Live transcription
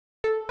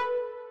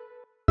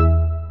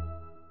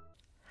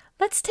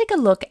Let's take a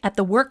look at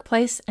the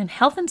workplace and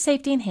health and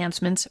safety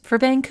enhancements for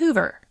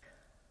Vancouver.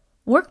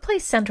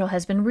 Workplace Central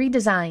has been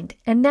redesigned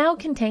and now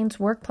contains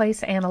workplace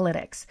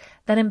analytics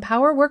that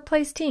empower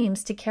workplace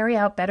teams to carry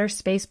out better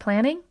space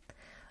planning,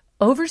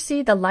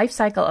 oversee the life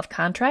cycle of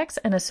contracts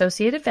and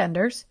associated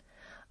vendors,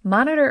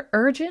 monitor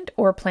urgent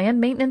or planned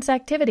maintenance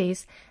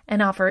activities,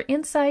 and offer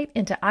insight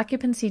into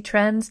occupancy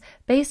trends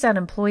based on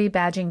employee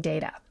badging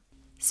data.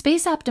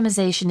 Space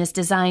optimization is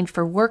designed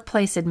for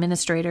workplace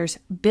administrators,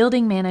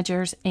 building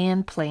managers,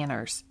 and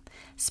planners.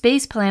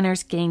 Space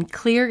planners gain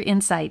clear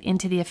insight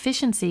into the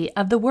efficiency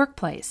of the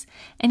workplace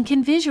and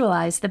can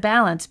visualize the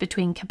balance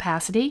between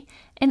capacity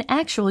and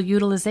actual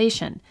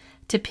utilization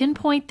to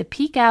pinpoint the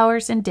peak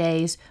hours and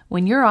days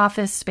when your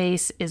office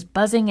space is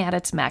buzzing at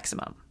its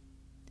maximum.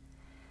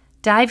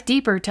 Dive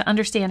deeper to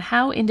understand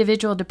how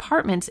individual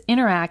departments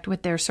interact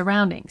with their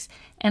surroundings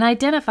and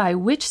identify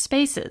which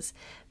spaces,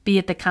 be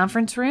it the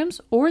conference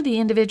rooms or the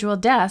individual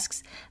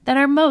desks, that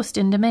are most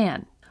in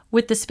demand.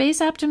 With the Space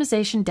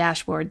Optimization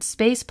Dashboard,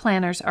 space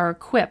planners are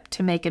equipped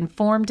to make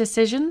informed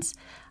decisions,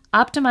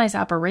 optimize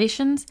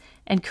operations,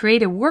 and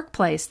create a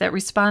workplace that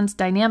responds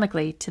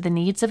dynamically to the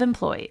needs of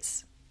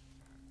employees.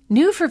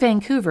 New for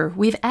Vancouver,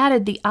 we've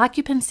added the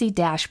Occupancy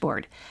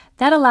Dashboard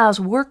that allows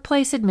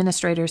workplace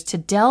administrators to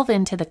delve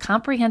into the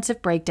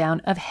comprehensive breakdown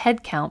of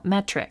headcount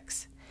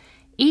metrics.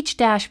 Each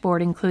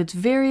dashboard includes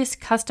various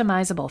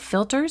customizable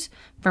filters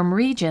from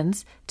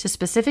regions to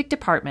specific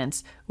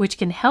departments, which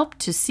can help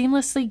to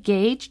seamlessly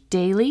gauge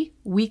daily,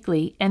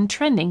 weekly, and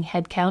trending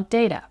headcount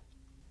data.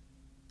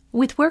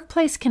 With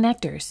Workplace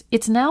Connectors,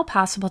 it's now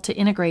possible to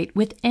integrate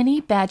with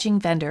any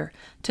badging vendor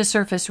to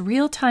surface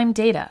real-time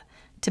data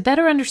to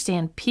better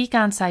understand peak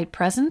on-site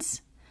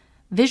presence,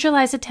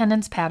 visualize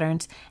attendance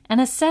patterns, and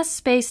assess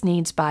space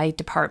needs by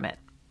department.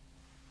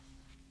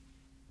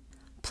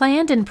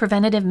 Planned and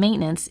preventative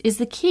maintenance is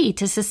the key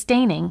to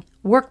sustaining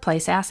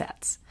workplace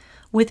assets.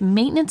 With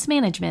maintenance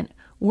management,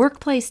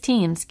 workplace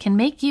teams can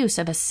make use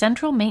of a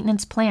central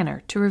maintenance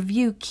planner to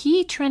review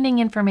key trending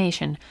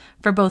information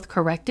for both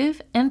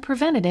corrective and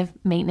preventative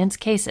maintenance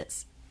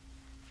cases.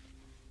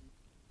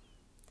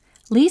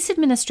 Lease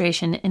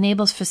administration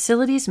enables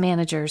facilities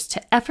managers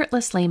to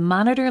effortlessly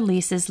monitor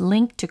leases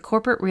linked to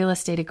corporate real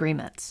estate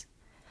agreements.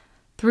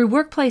 Through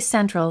Workplace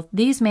Central,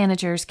 these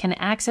managers can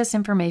access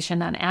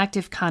information on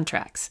active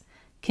contracts,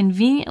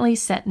 conveniently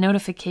set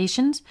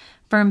notifications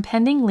for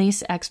impending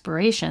lease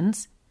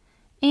expirations,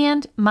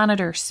 and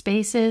monitor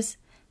spaces,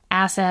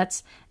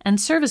 assets, and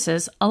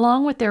services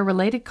along with their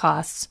related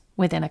costs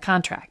within a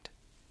contract.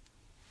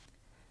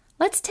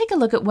 Let's take a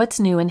look at what's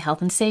new in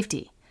health and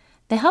safety.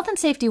 The Health and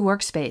Safety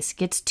Workspace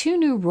gets 2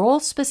 new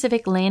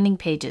role-specific landing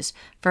pages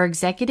for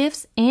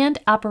executives and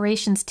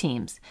operations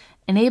teams,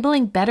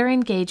 enabling better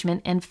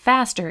engagement and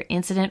faster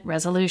incident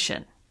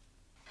resolution.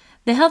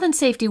 The Health and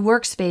Safety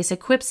Workspace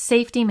equips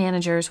safety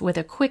managers with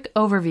a quick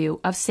overview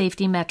of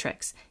safety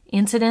metrics,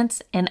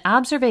 incidents, and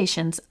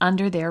observations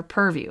under their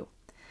purview.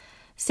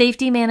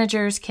 Safety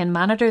managers can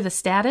monitor the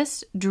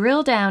status,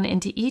 drill down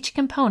into each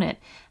component,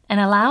 and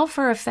allow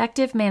for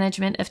effective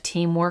management of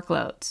team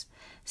workloads.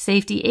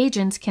 Safety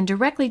agents can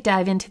directly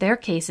dive into their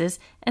cases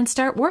and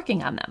start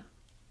working on them.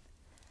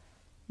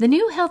 The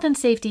new Health and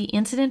Safety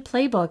Incident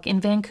Playbook in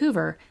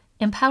Vancouver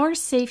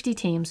empowers safety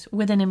teams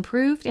with an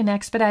improved and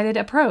expedited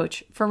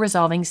approach for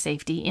resolving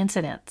safety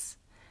incidents.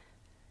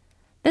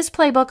 This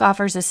playbook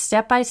offers a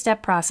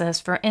step-by-step process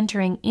for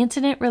entering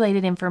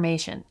incident-related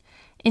information,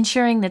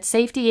 ensuring that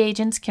safety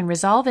agents can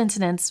resolve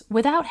incidents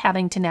without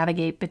having to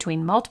navigate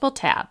between multiple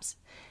tabs,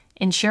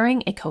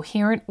 ensuring a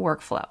coherent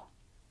workflow.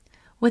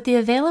 With the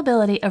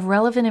availability of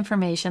relevant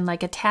information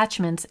like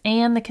attachments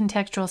and the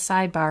contextual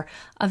sidebar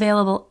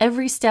available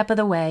every step of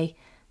the way,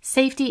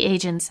 safety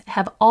agents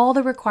have all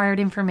the required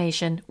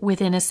information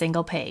within a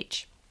single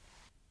page.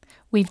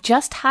 We've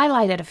just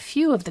highlighted a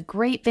few of the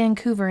great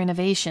Vancouver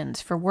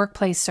innovations for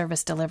workplace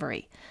service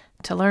delivery.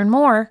 To learn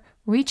more,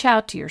 reach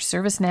out to your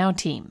ServiceNow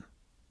team.